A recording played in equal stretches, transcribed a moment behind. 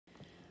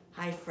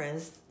Hi,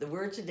 friends. The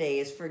word today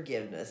is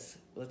forgiveness.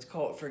 Let's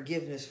call it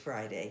Forgiveness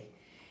Friday.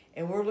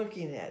 And we're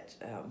looking at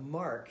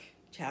Mark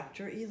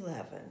chapter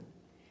 11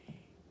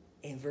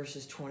 in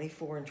verses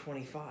 24 and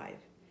 25.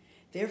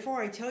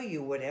 Therefore, I tell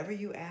you, whatever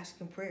you ask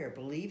in prayer,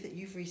 believe that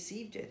you've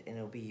received it and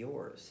it'll be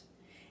yours.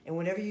 And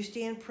whenever you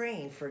stand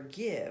praying,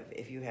 forgive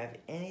if you have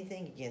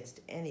anything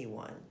against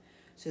anyone,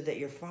 so that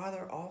your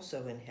Father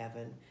also in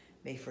heaven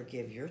may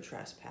forgive your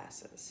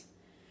trespasses.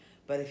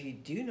 But if you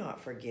do not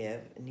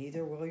forgive,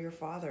 neither will your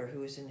Father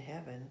who is in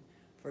heaven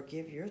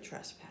forgive your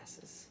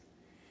trespasses.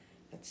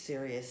 That's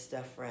serious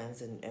stuff,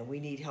 friends, and we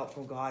need help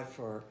from God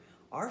for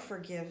our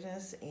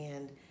forgiveness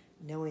and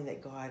knowing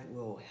that God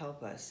will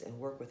help us and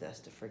work with us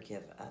to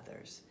forgive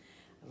others.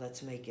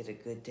 Let's make it a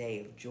good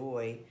day of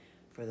joy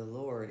for the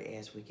Lord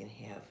as we can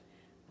have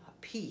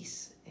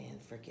peace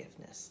and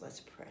forgiveness. Let's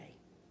pray.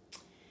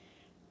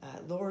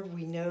 Lord,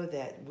 we know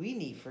that we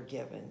need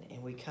forgiven,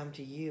 and we come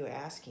to you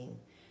asking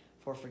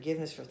for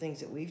forgiveness for things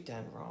that we've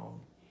done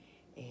wrong,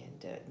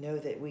 and know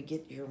that we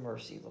get your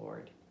mercy,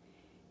 Lord.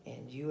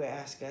 And you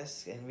ask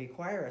us and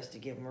require us to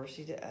give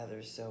mercy to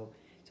others. So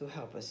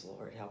help us,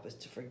 Lord. Help us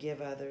to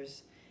forgive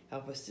others.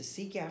 Help us to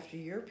seek after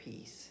your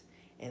peace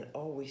and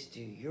always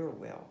do your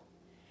will.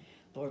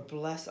 Lord,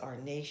 bless our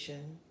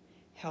nation.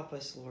 Help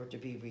us, Lord, to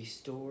be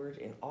restored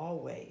in all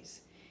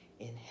ways,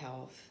 in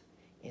health,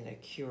 in a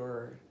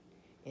cure,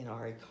 in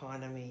our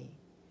economy,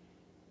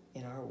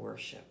 in our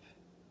worship.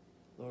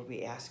 Lord,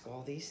 we ask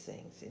all these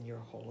things in your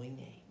holy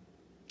name.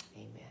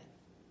 Amen.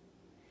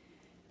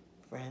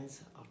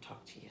 Friends, I'll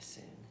talk to you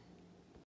soon.